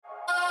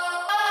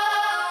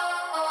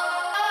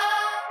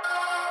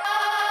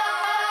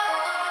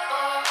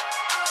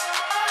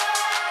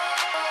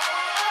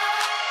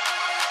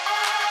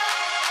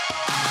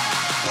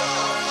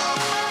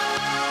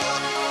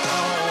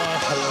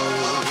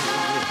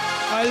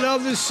I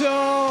love the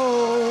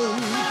song.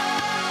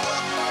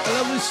 I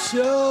love the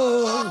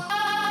song.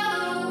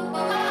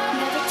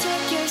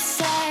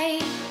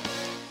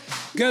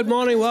 Good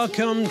morning,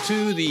 welcome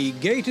to the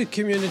gated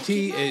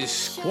community.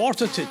 It's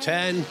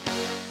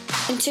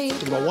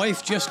 9:45. My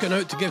wife just gone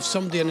out to give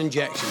somebody an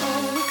injection.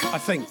 I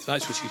think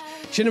that's what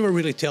she never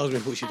really tells me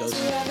what she does.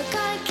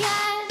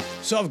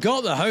 So I've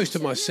got the house to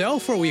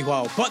myself for a wee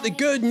while. But the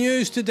good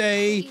news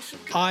today,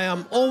 I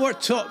am over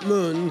top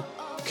moon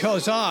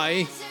because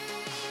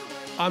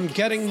I'm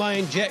getting my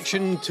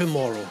injection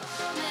tomorrow.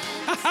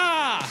 Ha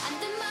ha!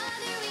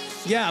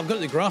 Yeah, I've got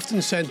the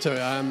Grafton Centre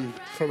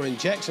for my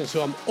injection,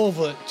 so I'm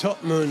over at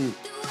top moon.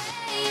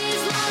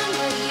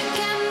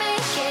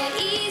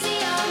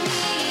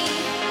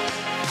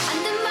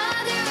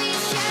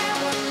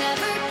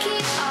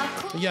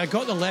 Yeah, I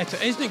got the letter.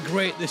 Isn't it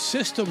great? The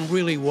system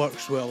really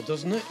works well,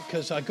 doesn't it?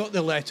 Because I got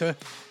the letter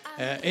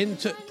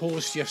into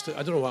post yesterday.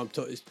 I don't know why I'm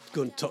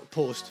going to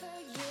post.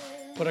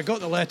 But I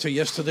got the letter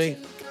yesterday.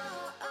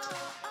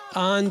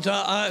 And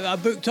I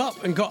booked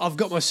up and I've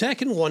got my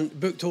second one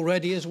booked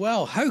already as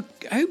well. I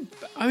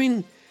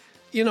mean,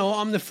 you know,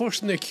 I'm the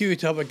first in the queue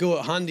to have a go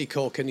at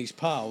handycocking these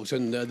pals.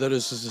 And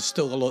there's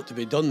still a lot to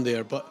be done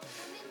there. But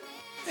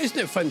isn't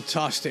it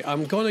fantastic?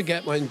 I'm going to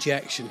get my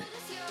injection.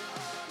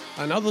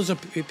 And others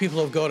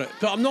people have got it.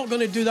 But I'm not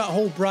going to do that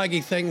whole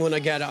braggy thing when I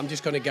get it. I'm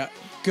just going to get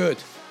good.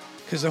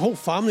 Because the whole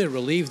family are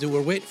relieved. They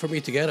were waiting for me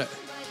to get it.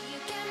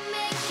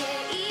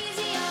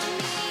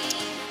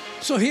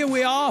 So here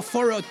we are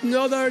for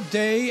another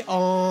day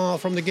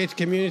from the gated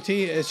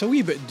community. It's a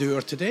wee bit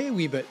dour today. A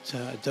wee bit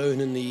down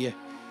in the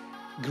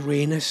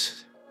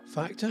greyness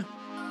factor.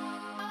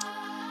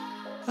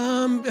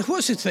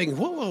 What's the thing?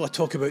 What will I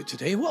talk about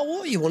today?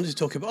 What you wanted to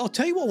talk about? I'll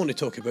tell you what I want to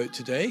talk about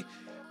today.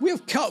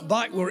 We've cut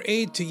back our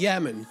aid to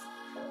Yemen,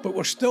 but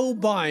we're still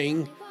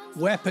buying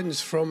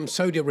weapons from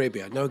Saudi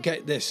Arabia. Now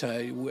get this,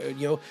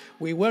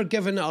 we were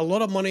given a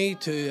lot of money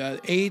to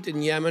aid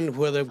in Yemen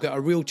where they've got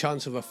a real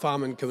chance of a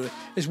famine coming.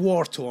 It's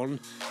war-torn,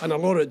 and a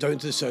lot of it down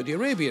to the Saudi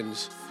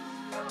Arabians.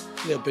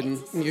 They've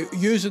been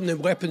using the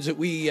weapons that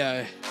we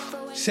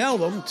sell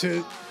them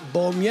to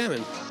bomb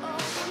Yemen.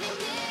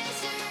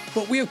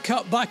 But we've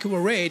cut back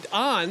our aid,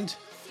 and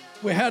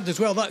we heard as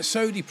well that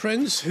Saudi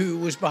prince who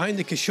was behind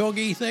the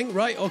Khashoggi thing,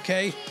 right?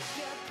 Okay.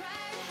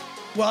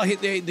 Well,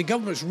 the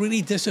government's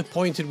really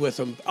disappointed with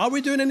him. Are we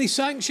doing any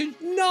sanctions?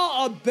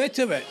 Not a bit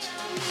of it.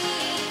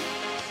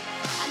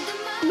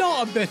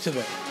 Not a bit of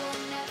it.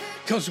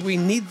 Because we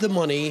need the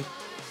money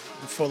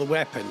for the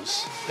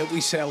weapons that we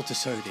sell to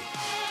Saudi.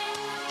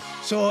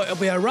 So it'll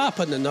be a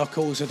rap on the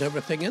knuckles and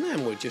everything, and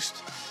then we'll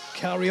just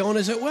carry on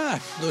as it were.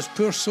 Those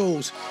poor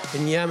souls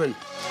in Yemen.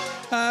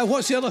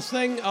 What's the other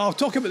thing? I'll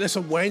talk about this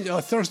on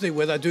Thursday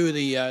when I do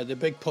the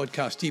big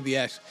podcast,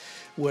 TBS,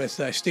 with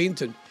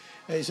Stainton.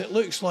 Is it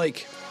looks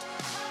like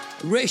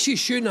Rishi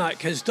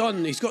Sunak he's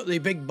got the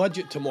big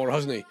budget tomorrow,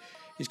 hasn't he?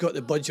 He's got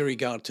the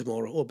budgerigard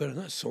tomorrow. Oh, better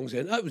that song's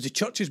in. That was the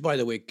Churches, by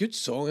the way. Good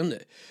song, isn't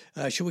it?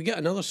 Shall we get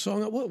another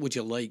song? What would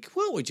you like?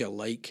 What would you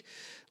like?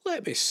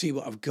 Let me see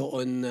what I've got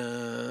on.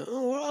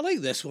 I like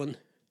this one.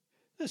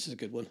 This is a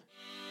good one.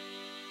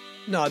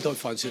 No, I don't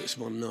fancy this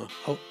one, no.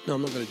 Oh, no,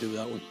 I'm not going to do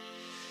that one.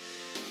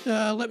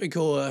 Let me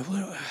go.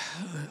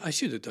 I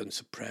should have done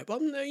some prep.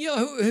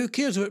 Who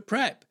cares about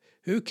prep?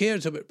 Who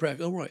cares about prep?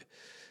 All right.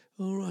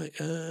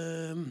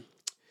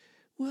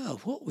 Well,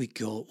 what we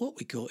got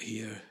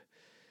here?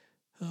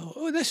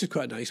 Oh, this is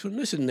quite a nice one.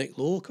 This is Nick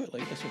Lowe. I quite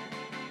like this one.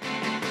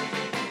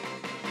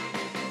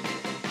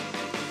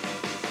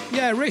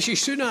 Yeah, Rishi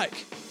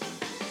Sunak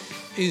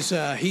he's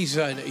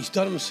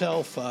done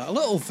himself a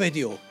little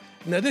video.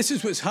 Now, this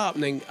is what's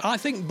happening. I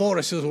think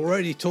Boris has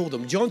already told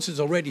him. Johnson's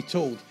already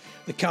told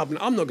the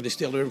cabinet, I'm not going to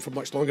stay around for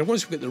much longer.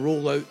 Once we get the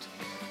rollout,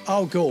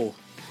 I'll go.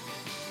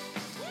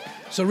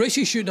 So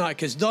Rishi Sunak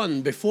has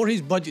done, before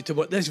his budget,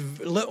 about this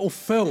little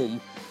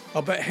film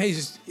about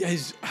his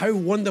how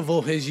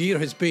wonderful his year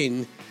has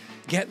been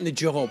getting the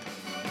job.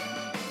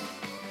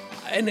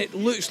 And it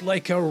looks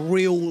like a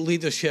real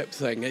leadership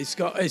thing.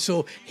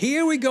 So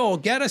here we go.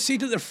 Get a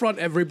seat at the front,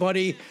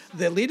 everybody.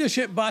 The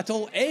leadership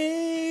battle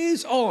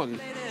is on.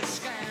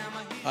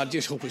 I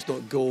just hope it's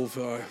not golf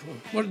or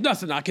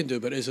nothing I can do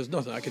about it. There's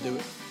nothing I can do.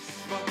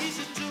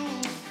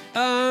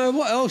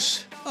 What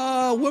else?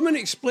 Woman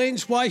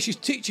explains why she's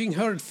teaching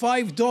her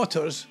 5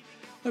 daughters.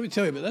 Let me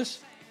tell you about this.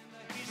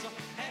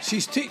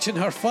 She's teaching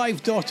her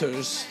 5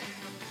 daughters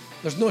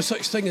there's no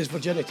such thing as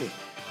virginity.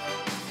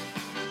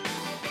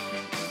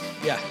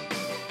 Yeah.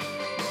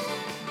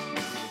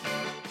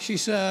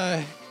 She's,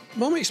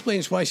 Mum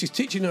explains why she's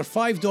teaching her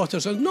 5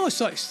 daughters there's no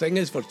such thing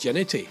as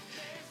virginity.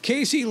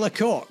 Casey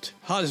Lacoste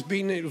has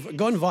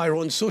gone viral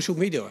on social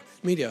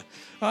media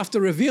after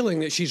revealing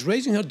that she's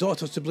raising her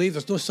daughters to believe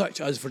there's no such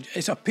as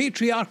it's a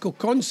patriarchal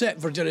concept,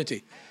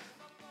 virginity.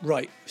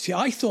 Right. See,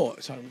 I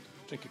thought, sorry, I'm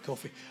drinking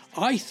coffee.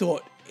 I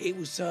thought it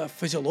was a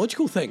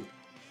physiological thing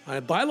and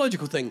a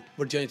biological thing,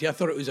 virginity. I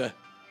thought it was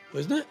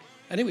wasn't it?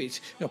 Anyway,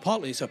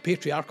 partly it's a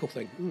patriarchal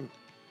thing.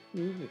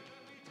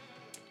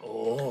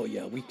 Oh,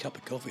 yeah, a wee cup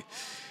of coffee.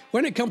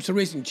 when it comes to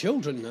raising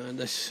children,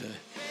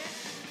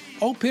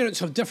 all parents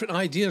have different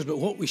ideas about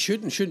what we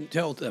should and shouldn't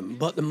tell them.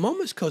 But the mum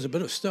has caused a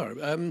bit of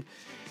stir.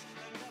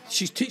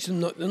 She's teaching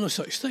them no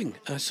such thing.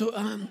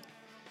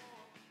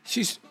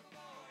 She's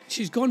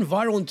gone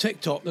viral on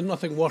TikTok. There's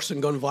nothing worse than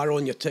gone viral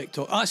on your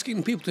TikTok.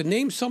 Asking people to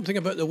name something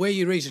about the way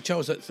you raise a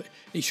child.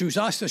 She was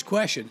asked this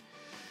question.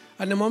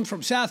 And the mum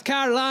from South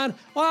Carolina,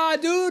 I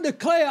do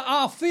declare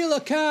I feel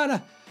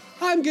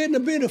I'm getting a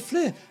bit of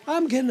flip.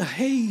 I'm getting a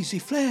hazy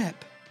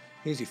flap.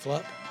 Hazy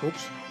flap.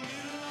 Oops.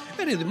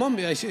 Anyway, the mum,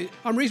 I say,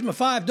 I'm raising my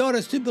 5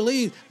 daughters to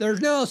believe there's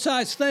no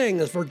such thing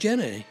as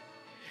virginity.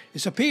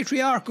 It's a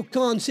patriarchal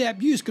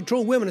concept used to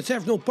control women. It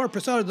serves no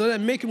purpose other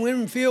than making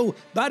women feel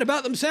bad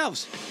about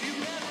themselves.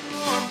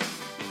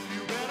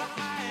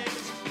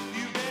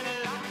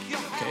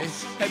 Okay,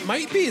 it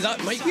might be.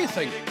 That might be a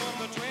thing.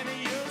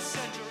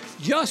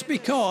 Just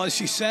because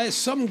she says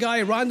some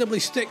guy randomly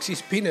sticks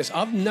his penis.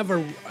 I've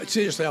never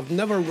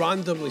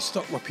randomly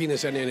stuck my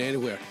penis in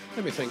anywhere.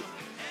 Let me think.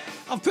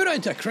 I've put it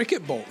into a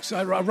cricket box.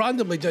 I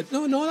randomly did.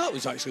 No, that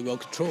was actually well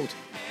controlled.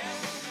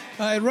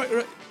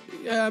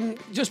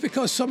 Just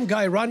because some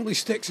guy randomly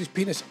sticks his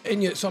penis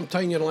in you at some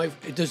time in your life,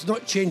 it does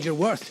not change your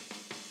worth.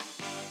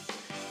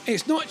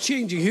 It's not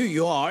changing who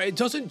you are. It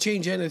doesn't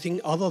change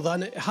anything other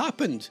than it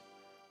happened.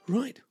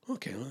 Right.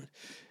 Okay.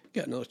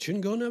 Get another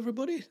tune going,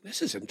 everybody.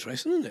 This is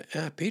interesting, isn't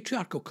it?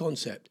 Patriarchal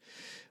concept.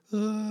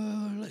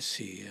 Let's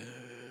see.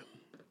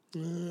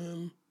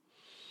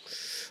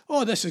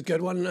 This is a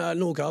good one.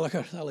 Noel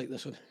Gallagher. I like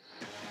this one.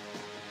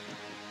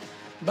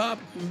 Bap,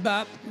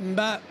 bap,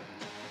 bap.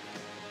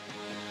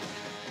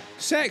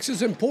 Sex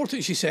is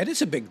important, she said.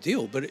 It's a big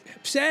deal, but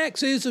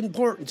sex is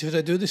important. Did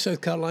I do the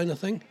South Carolina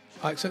thing?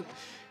 Accent?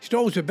 It's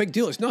always a big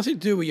deal. It's nothing to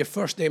do with your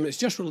first name. It's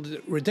just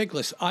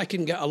ridiculous. I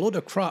can get a load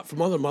of crap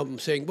from other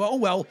mums saying,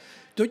 well,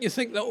 don't you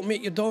think that will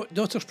make your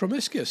daughters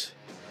promiscuous?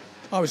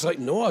 I was like,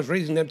 no, I was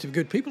raising them to be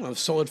good people and have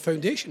solid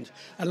foundations.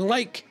 And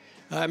make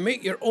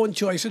your own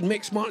choices,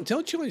 make smart,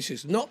 intelligent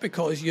choices, not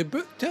because your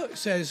book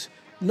says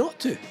not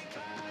to.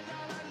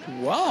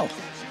 Wow.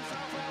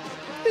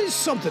 There's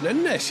something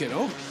in this, you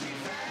know.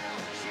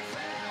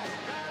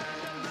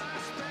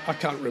 I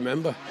can't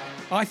remember.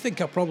 I think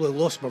I probably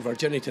lost my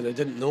virginity and I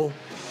didn't know.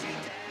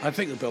 I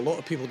think there'll be a lot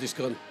of people just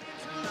going,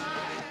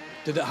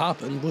 did it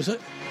happen? Was it?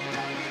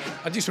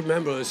 I just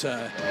remember I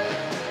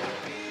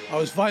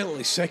was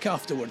violently sick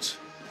afterwards.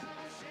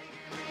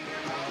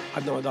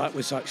 I know that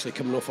was actually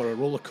coming off on a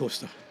roller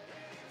coaster.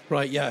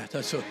 Right, yeah,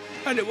 that's so.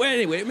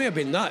 Anyway, it may have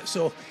been that.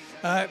 So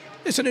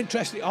it's an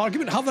interesting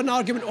argument. Have an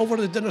argument over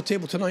the dinner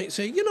table tonight and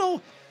say,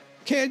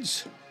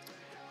 kids,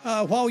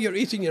 while you're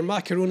eating your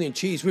macaroni and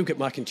cheese, we've got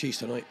mac and cheese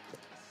tonight.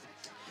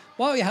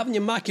 While you're having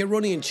your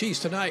macaroni and cheese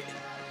tonight,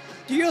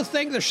 do you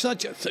think there's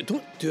such a thing?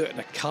 Don't do it in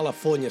a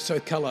California,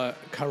 South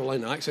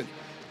Carolina accent. Do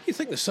you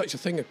think there's such a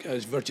thing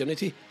as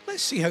virginity?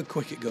 Let's see how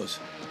quick it goes.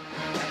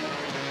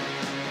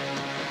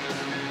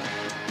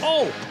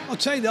 Oh, I'll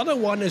tell you the other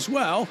one as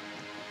well.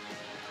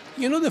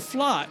 You know the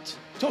flat,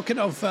 talking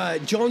of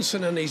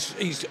Johnson and his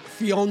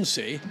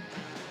fiancée,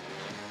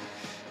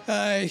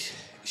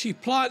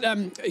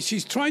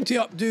 she's trying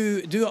to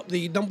do up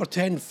the number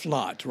 10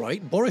 flat,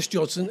 right? Boris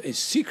Johnson is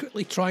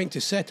secretly trying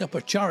to set up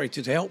a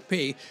charity to help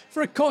pay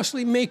for a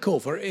costly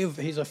makeover of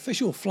his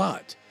official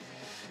flat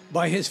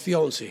by his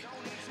fiancée.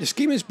 The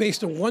scheme is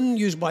based on one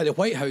used by the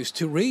White House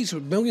to raise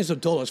millions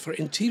of dollars for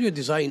interior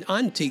design,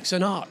 antiques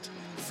and art.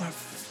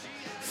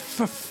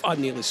 I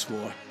nearly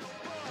swore.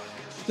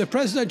 The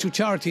presidential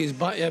charity is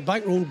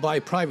bankrolled by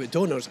private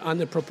donors, and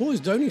the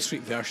proposed Downing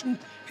Street version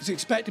is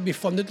expected to be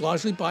funded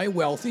largely by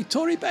wealthy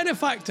Tory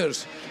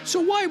benefactors.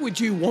 So why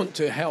would you want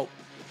to help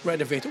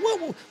renovate it?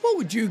 What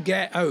would you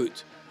get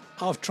out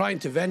of trying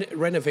to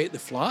renovate the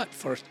flat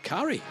for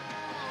Carrie?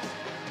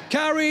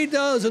 Carrie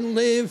doesn't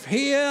live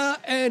here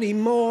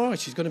anymore.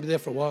 She's going to be there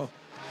for a while.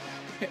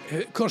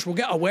 Of course, we'll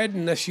get a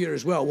wedding this year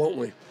as well, won't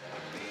we?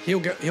 He'll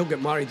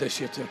get married this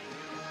year too.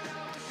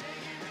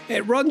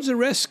 It runs the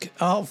risk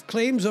of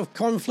claims of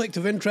conflict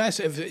of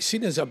interest if it's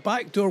seen as a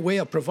backdoor way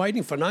of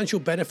providing financial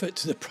benefit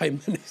to the Prime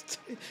Minister.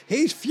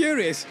 He's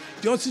furious.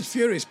 Johnson's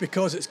furious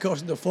because it's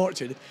costing a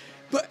fortune.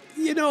 But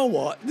you know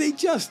what? They're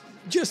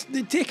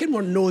taking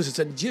their noses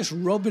and just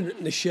rubbing it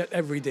in the shit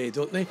every day,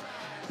 don't they?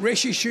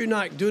 Rishi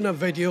Sunak doing a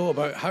video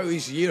about how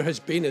his year has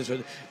been,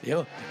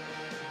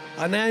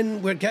 and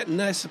then we're getting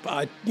this,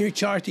 a new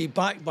charity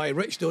backed by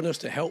rich donors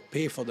to help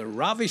pay for the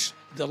lavish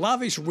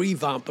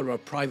revamp of a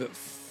private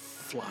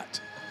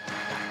flat.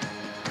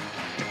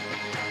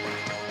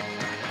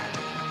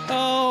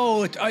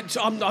 Oh,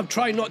 I'm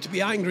trying not to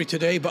be angry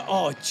today, but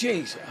oh,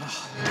 jeez.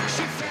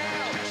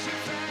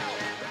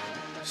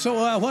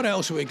 So what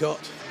else have we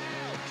got?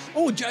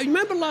 Oh,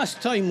 remember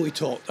last time we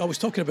talked, I was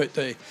talking about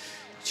the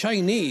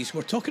Chinese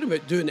were talking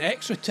about doing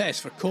extra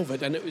tests for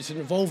COVID, and it was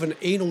involving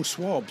anal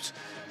swabs.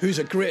 He's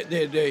a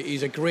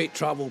great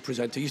travel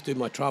presenter. He used to do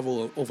my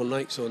travel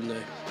overnights on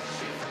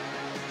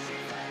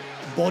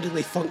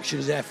Bodily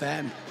Functions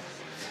FM.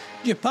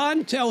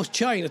 Japan tells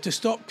China to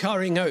stop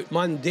carrying out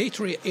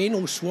mandatory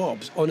anal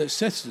swabs on its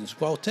citizens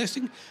while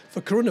testing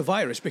for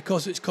coronavirus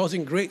because it's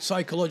causing great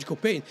psychological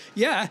pain.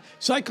 Yeah,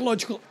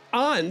 psychological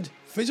and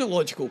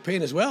physiological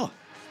pain as well.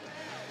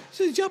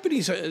 So the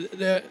Japanese,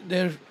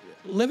 they're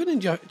living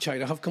in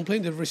China, have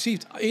complained they've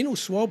received anal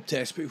swab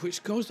tests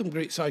which caused them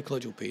great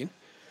psychological pain.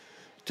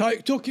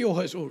 Tokyo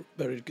has... Oh,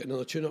 better get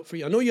another tune up for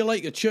you. I know you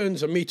like your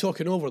tunes and me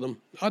talking over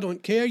them. I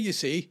don't care, you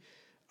see.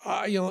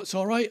 It's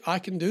all right. I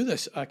can do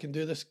this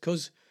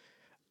because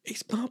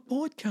it's my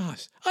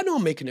podcast. I know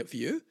I'm making it for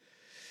you.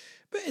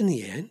 But in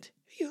the end,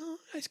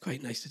 it's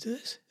quite nice to do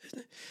this, isn't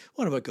it?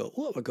 What have I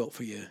got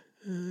for you?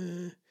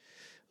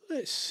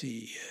 Let's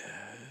see.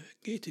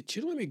 Gated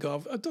tune. Let me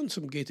go. I've done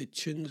some gated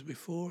tunes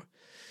before.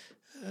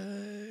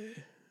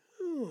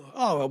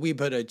 A wee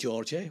bit of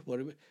George, eh?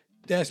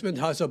 Desmond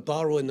has a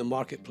barrow in the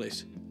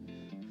marketplace.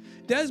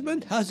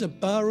 Desmond has a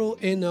barrow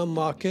in the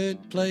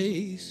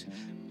marketplace.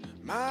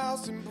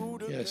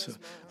 Yeah,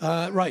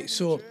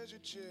 so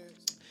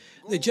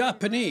the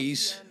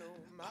Japanese...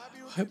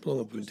 How long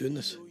have we been doing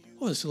this?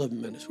 Oh, it's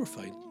 11 minutes. We're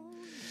fine.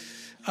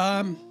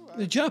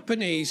 The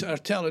Japanese are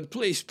telling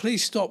police,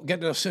 please stop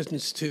getting our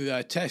citizens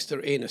to test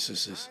their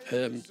anuses.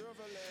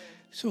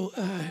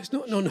 It's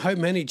not known how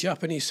many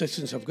Japanese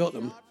citizens have got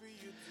them.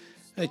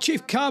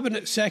 Chief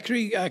Cabinet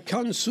Secretary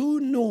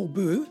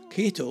Kansunobu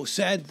Kato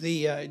said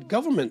the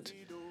government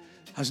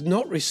has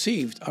not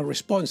received a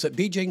response that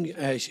Beijing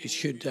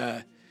should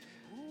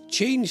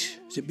change.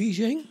 Is it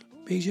Beijing?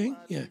 Beijing?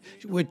 Yeah.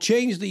 Would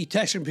change the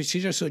testing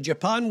procedure so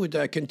Japan would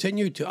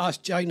continue to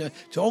ask China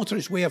to alter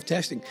its way of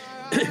testing.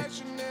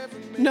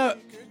 Now,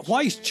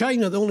 why is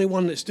China the only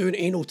one that's doing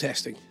anal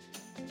testing?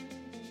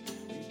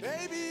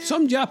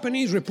 Some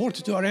Japanese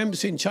reported to our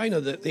embassy in China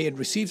that they had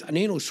received an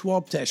anal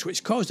swab test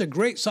which caused a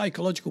great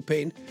psychological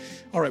pain.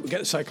 All right, we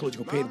get the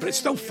psychological pain, but it's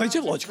still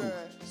physiological.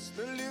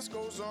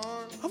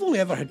 I've only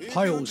ever had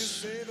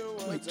piles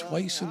like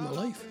twice in my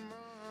life.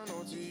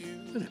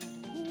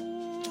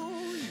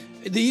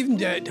 They even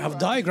have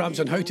diagrams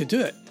on how to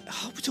do it.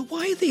 So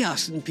why are they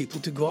asking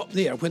people to go up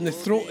there when the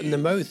throat and the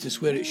mouth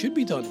is where it should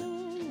be done?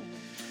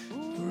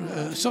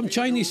 Some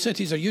Chinese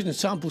cities are using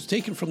samples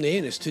taken from the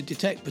anus to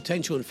detect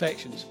potential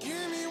infections,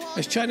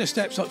 as China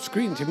steps up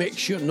screening to make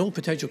sure no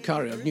potential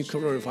carrier of new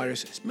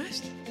coronavirus is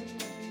missed.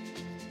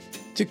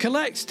 To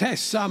collect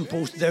test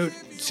samples,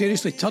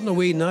 seriously turn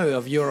away now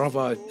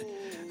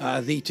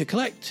to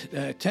collect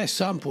test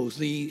samples,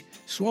 the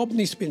swab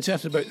needs to be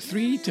inserted about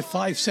 3 to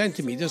 5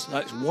 centimetres,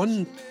 that's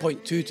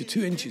 1.2 to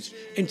 2 inches,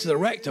 into the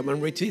rectum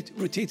and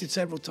rotated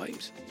several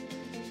times.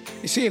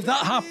 You see, if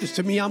that happens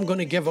to me, I'm going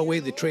to give away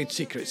the trade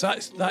secrets.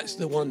 That's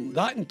the one.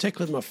 That and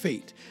tickling my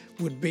feet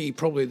would be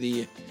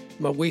probably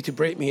my way to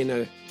break me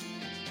if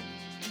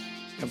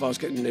I was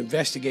getting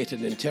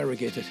investigated and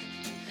interrogated.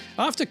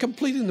 After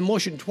completing the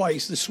motion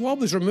twice, the swab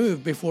was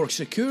removed before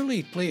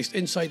securely placed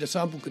inside a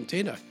sample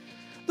container.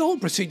 The whole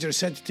procedure is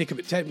said to take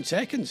about 10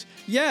 seconds.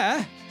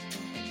 Yeah,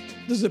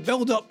 there's the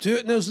build-up to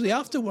it and there's the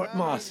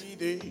aftermath.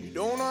 Gee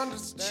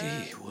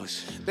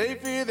whiz.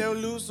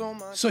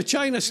 So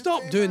China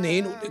stopped doing the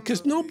anal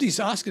because nobody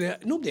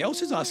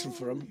else is asking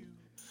for them.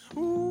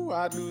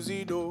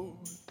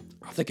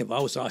 I think if I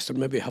was asked, I'd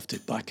maybe have to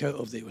back out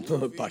of the...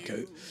 Not back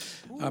out.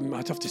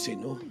 I'd have to say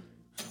no.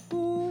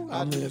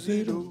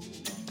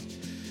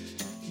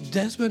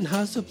 Desmond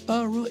has a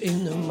barrow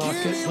in the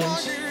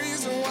marketplace.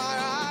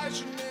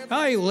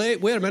 Hi,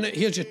 wait a minute.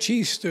 Here's your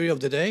cheese story of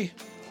the day.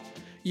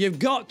 You've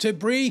got to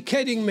be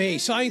kidding me.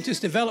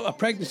 Scientists develop a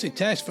pregnancy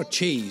test for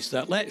cheese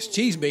that lets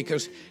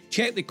cheesemakers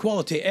check the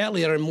quality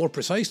earlier and more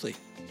precisely.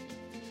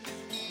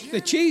 The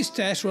cheese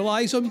test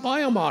relies on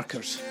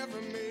biomarkers,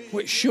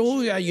 which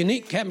show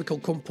unique chemical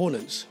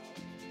components.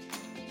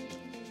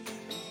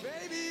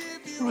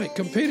 Right,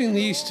 comparing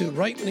these to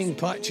ripening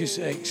patches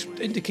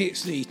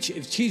indicates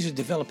if cheese is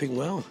developing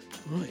well.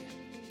 Right.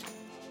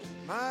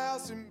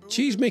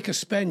 Cheesemakers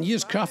spend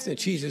years crafting the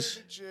cheeses.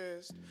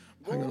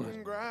 Hang on,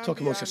 talk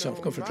amongst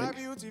yourself. Go for a drink.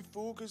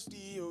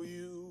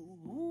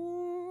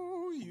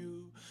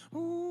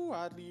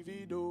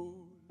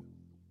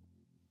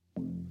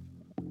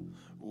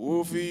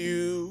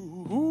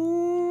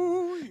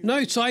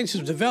 Now science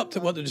has developed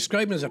what they're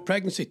describing as a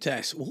pregnancy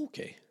test. Oh,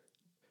 okay.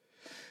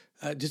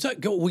 Does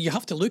that go? Well, you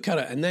have to look at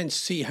it and then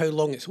see how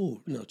long it's...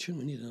 Oh, another tune.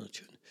 We need another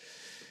tune.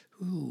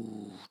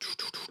 Ooh.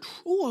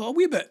 Oh, a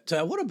wee bit.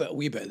 What about a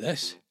wee bit of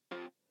this?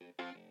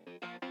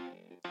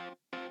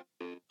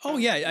 Oh,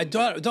 yeah,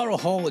 Daryl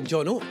Hall and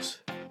John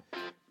Oates.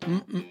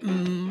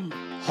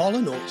 Hall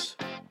and Oates.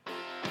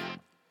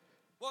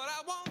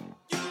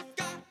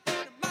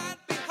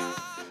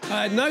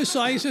 Now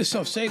scientists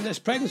are saying this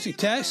pregnancy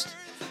test,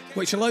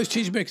 which allows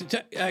cheesemakers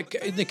to...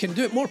 they can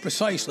do it more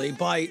precisely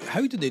by...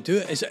 How do they do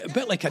it? Is it a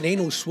bit like an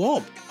anal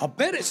swab? I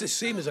bet it's the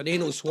same as an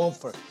anal swab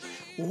for...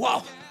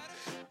 Wow.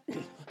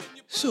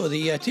 So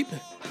the team...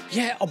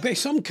 Yeah, I'll be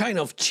some kind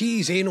of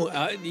cheese anal...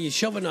 you're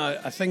shoving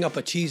a thing up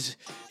a cheese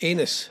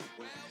anus.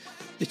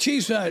 The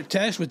cheese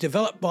test was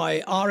developed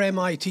by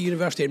RMIT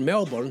University in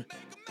Melbourne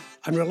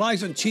and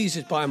relies on cheese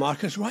as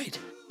biomarkers. Right.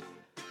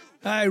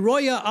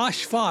 Roya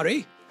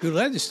Ashfari, who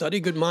led the study,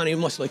 good man, he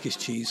must like his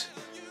cheese.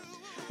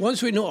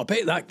 Once we know, I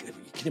bet that, can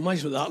you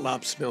imagine what that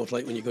lab smells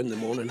like when you go in the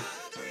morning?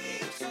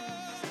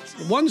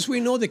 Once we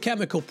know the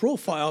chemical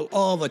profile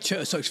of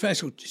a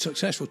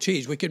successful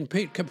cheese, we can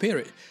compare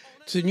it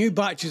to new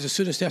batches as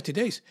soon as 30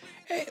 days.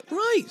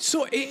 Right,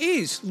 so it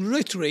is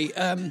literally,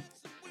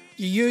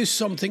 you use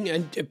something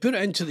and put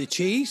it into the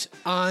cheese,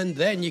 and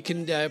then you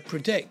can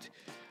predict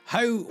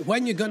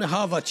when you're going to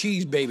have a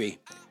cheese baby.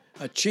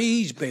 A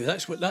cheese baby,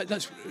 that's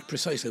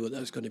precisely what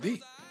that's going to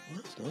be.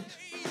 Well, that's nice.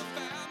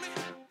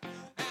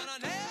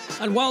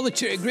 And while the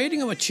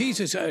grading of a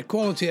cheese's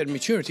quality and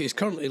maturity is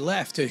currently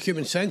left to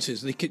human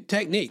senses, the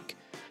technique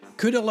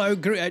could allow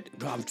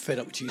I'm fed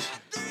up with cheese.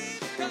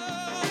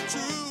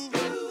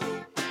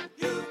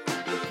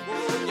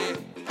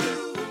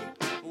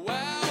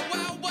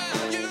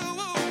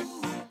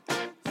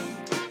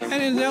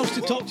 Anything else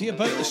to talk to you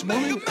about this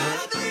morning?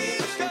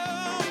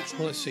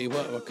 Well, let's see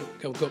what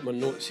I've got my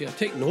notes here. I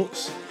take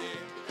notes.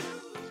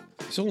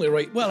 It's only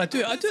right. Well, I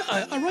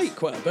write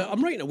quite a bit.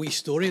 I'm writing a wee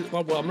story.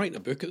 Well, I'm writing a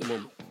book at the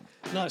moment.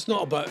 No, it's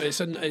not about it.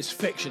 It's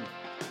fiction.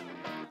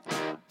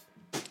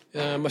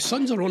 My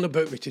sons are on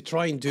about me to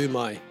try and do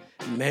my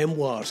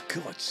memoirs.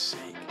 God's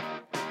sake.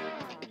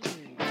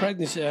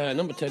 Pregnancy,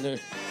 number 10 now.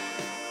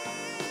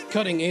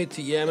 Cutting aid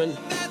to Yemen.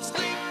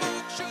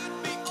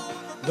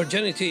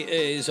 Virginity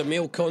is a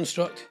male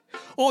construct.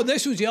 Oh,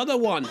 this was the other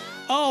one.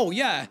 Oh,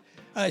 yeah.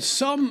 Let's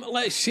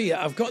see.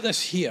 I've got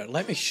this here.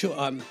 Let me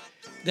show.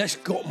 This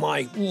got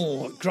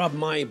grabbed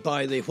my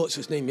by the what's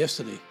his name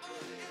yesterday.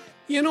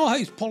 You know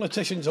how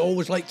politicians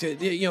always like to,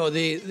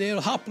 they'll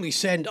happily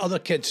send other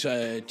kids'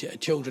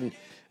 children,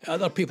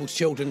 other people's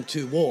children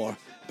to war,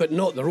 but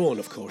not their own,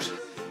 of course.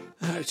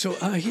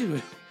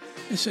 Here,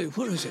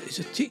 what is it? It's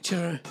a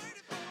teacher.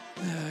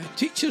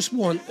 Teachers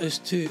want us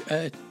to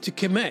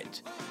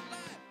commit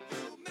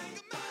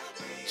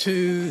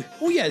to.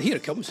 Oh yeah, here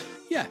it comes.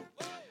 Yeah,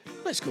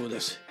 let's go with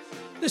this.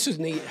 This is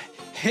the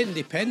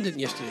Independent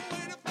yesterday.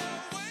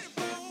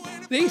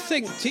 They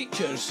think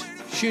teachers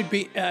should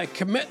be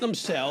commit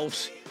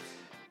themselves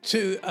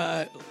to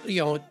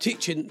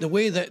teaching the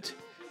way that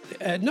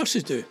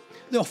nurses do.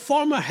 The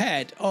former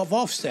head of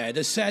Ofsted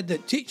has said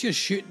that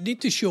teachers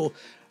need to show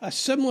a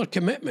similar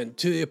commitment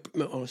to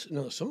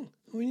another song.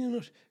 Go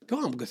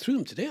on, we'll go through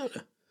them today, aren't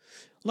I?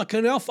 Lucky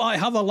enough, I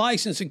have a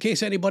license in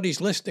case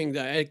anybody's listening.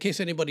 In case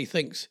anybody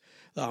thinks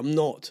that I'm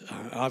not,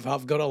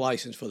 I've got a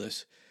license for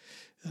this.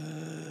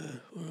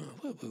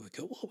 What have we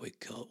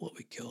got? What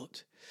we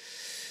got?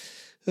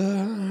 I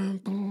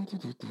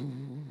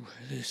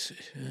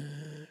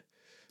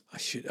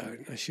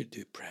should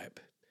do prep,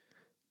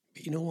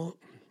 but you know what?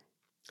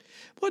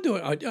 What do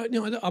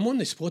I'm on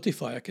the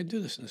Spotify. I can do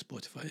this on the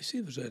Spotify. See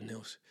if there's anything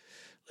else.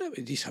 Let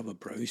me just have a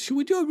browse. Shall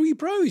we do a wee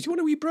browse? You want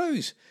a wee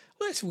browse?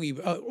 Let's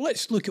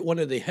look at one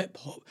of the hip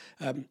hop,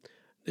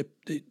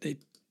 the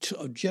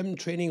sort of gym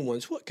training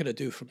ones. What can I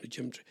do from the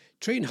gym?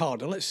 Train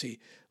harder. Let's see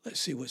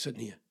what's in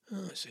here.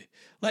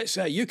 Let's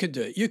see. You can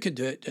do it. You can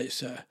do it.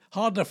 It's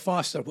harder,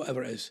 faster,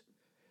 whatever it is.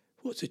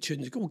 What's the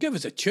tune? Well, give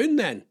us a tune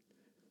then.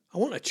 I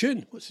want a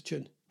tune. What's the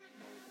tune?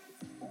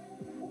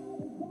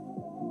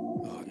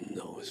 Oh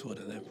no, it's one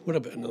of them. What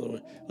about another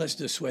one? Let's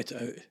do Sweat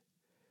It Out.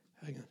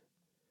 Hang on.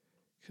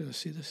 Can I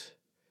see this?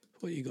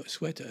 What you got?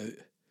 Sweat It Out.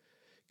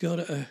 Got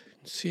it.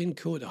 Insane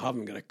code. I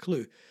haven't got a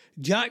clue.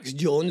 Jax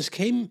Jones,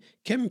 Kim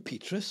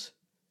Petras.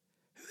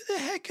 Who the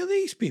heck are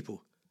these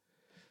people?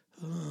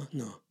 Oh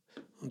no.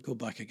 I'll go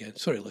back again.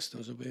 Sorry,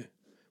 listeners, I'll be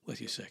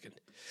with you a second.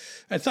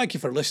 Thank you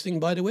for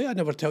listening, by the way. I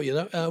never tell you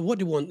that. What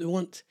do you want? We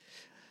want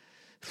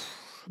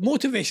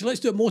motivation. Let's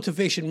do a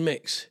motivation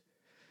mix.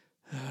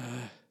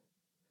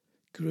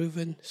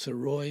 Groovin, Sir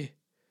Roy,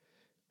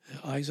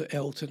 Isaac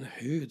Elton.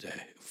 Who the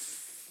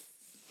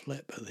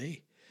flip are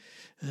they?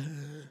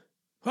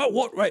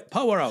 Right,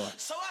 Power Hour.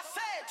 So I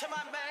said to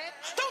my man,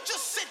 don't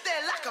just sit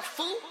there like a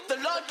fool. The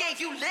Lord gave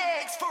you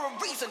legs for a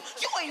reason.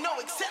 You ain't no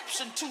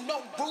exception to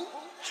no rule.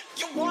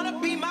 You wanna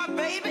be my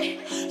baby?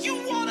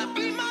 You wanna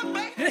be my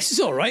baby? This is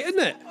all right,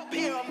 isn't it?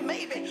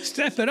 Maybe.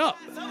 Step It Up,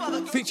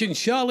 featuring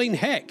Charlene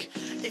Heck.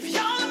 If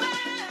you're the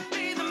man,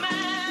 be the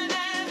man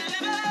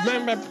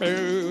and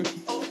deliver.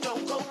 Oh,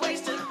 don't go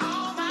wasting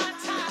all my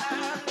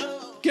time.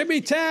 Give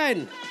me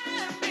 10.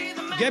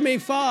 Give me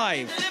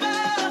 5.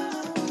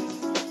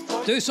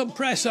 Do some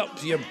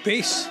press-ups, your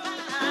base.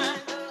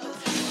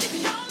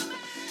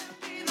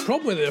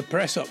 Problem with the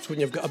press-ups, when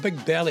you've got a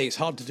big belly, it's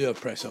hard to do a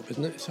press-up,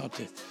 isn't it? It's hard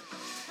to.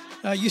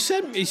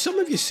 Some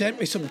of you sent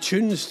me some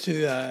tunes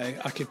to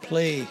I could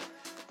play.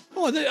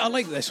 Oh, I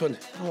like this one.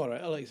 All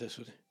right, I like this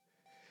one.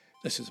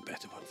 This is a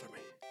better one for me.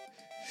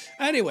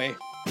 Anyway,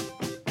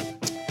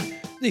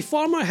 the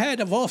former head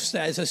of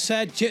Ofsted has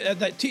said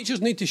that teachers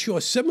need to show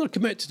a similar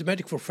commitment to the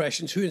medical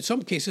professions who in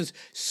some cases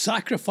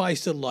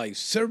sacrifice their lives.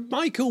 Sir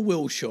Michael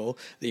Wilshaw,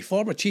 the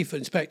former chief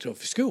inspector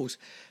of schools,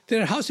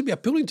 there has to be a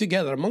pulling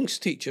together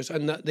amongst teachers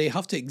and that they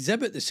have to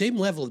exhibit the same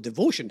level of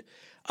devotion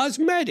As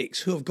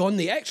medics who have gone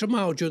the extra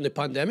mile during the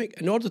pandemic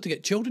in order to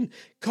get children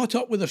caught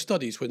up with their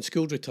studies when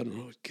schools return.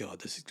 Oh, God,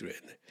 this is great.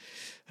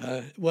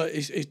 Well,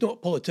 it's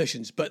not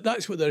politicians, but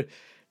that's what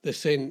they're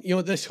saying. You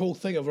know, this whole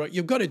thing of, right,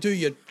 you've got to do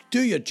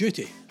your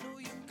duty.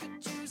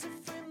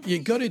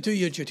 You've got to do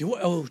your duty.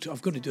 What else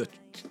I've got to do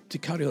to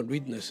carry on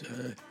reading this?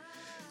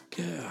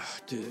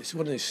 It's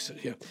one of these.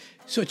 Yeah.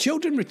 So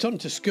children return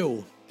to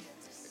school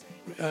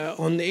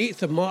on the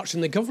 8th of March,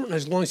 and the government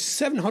has launched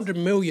 £700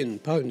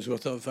 million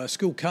worth of a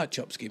school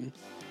catch-up scheme.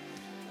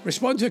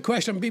 Responding to a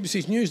question on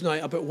BBC's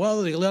Newsnight about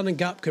whether the learning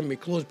gap can be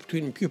closed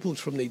between pupils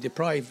from the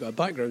deprived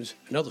backgrounds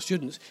and other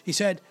students, he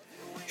said,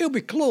 "It'll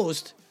be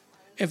closed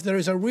if there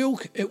is a real.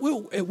 It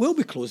will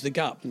be closed, the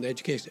gap in the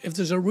education, if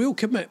there's a real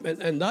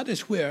commitment, and that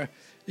is where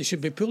they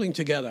should be pulling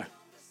together."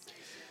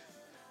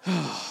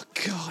 Oh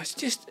God, it's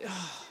just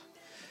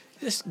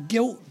this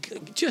guilt.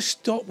 Just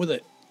stop with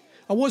it.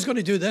 I was going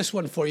to do this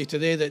one for you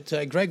today,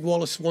 that Greg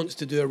Wallace wants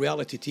to do a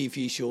reality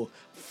TV show.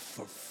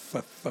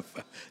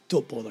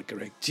 Don't bother,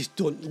 Greg. Just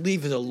don't.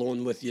 Leave it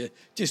alone with you.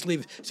 Just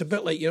leave. It's a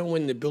bit like, you know,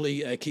 when the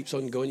bully keeps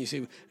on going, you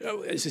say,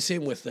 oh, it's the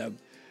same with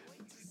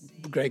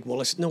Greg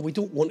Wallace. No, we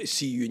don't want to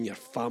see you and your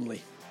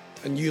family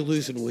and you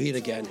losing weight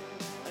again.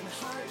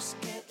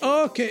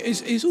 Okay,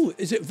 is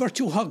it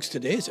virtual hugs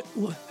today?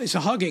 It's a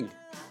hugging.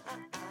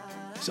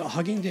 Is it a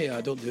hugging day?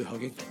 I don't do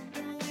hugging.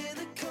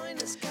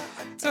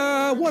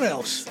 What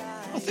else?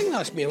 I think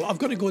that's me. I've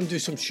got to go and do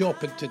some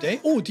shopping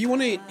today. Oh, do you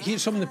want to hear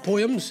some of the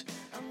poems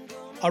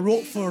I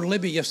wrote for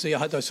Libby yesterday? I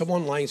had some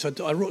online, so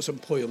I wrote some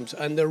poems,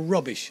 and they're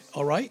rubbish,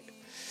 all right?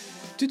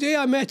 Today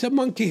I met a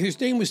monkey whose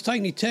name was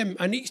Tiny Tim,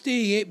 and each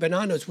day he ate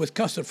bananas with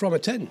custard from a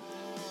tin.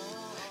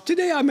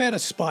 Today I met a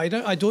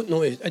spider. I didn't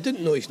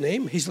know his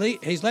name.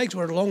 His legs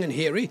were long and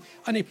hairy,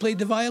 and he played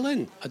the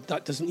violin.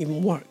 That doesn't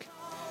even work.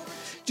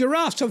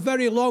 Giraffes have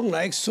very long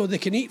legs so they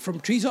can eat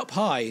from trees up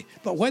high,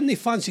 but when they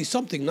fancy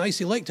something nice,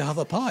 they like to have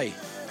a pie.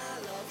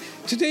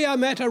 Today I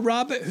met a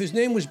rabbit whose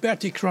name was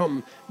Bertie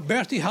Crumb.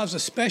 Bertie has a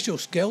special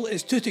skill,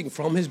 it's tooting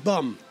from his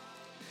bum.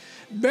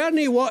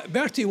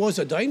 Bertie was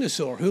a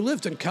dinosaur who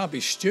lived in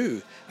cabbage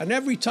stew, and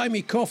every time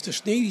he coughed or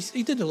sneezed,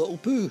 he did a little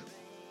poo.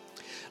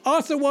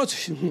 Arthur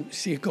was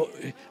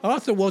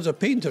a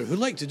painter who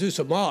liked to do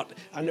some art,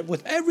 and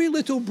with every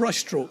little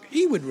brushstroke,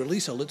 he would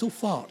release a little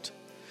fart.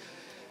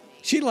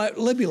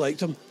 Libby liked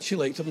them. She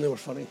liked them. They were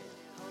funny.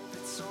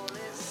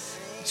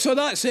 So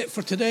that's it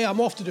for today.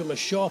 I'm off to do my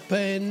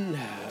shopping,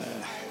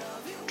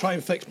 try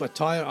and fix my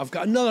tyre. I've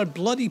got another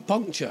bloody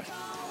puncture.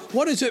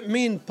 What does it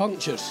mean,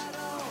 punctures?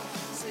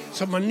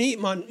 So my knees,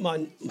 my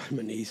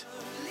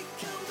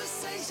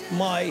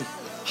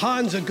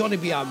hands are going to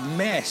be a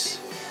mess.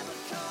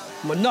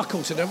 My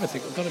knuckles and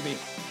everything are going to be.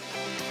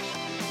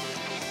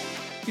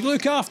 You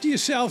look after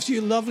yourselves, you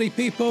lovely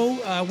people.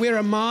 Wear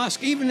a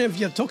mask. Even if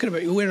you're talking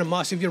about you wearing a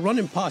mask, if you're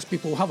running past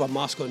people, have a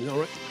mask on, all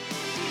right?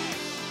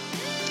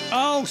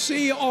 I'll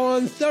see you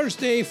on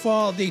Thursday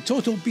for the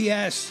Total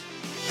BS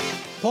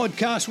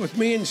podcast with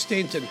me and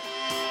Stainton.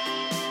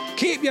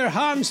 Keep your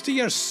hands to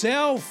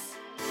yourself.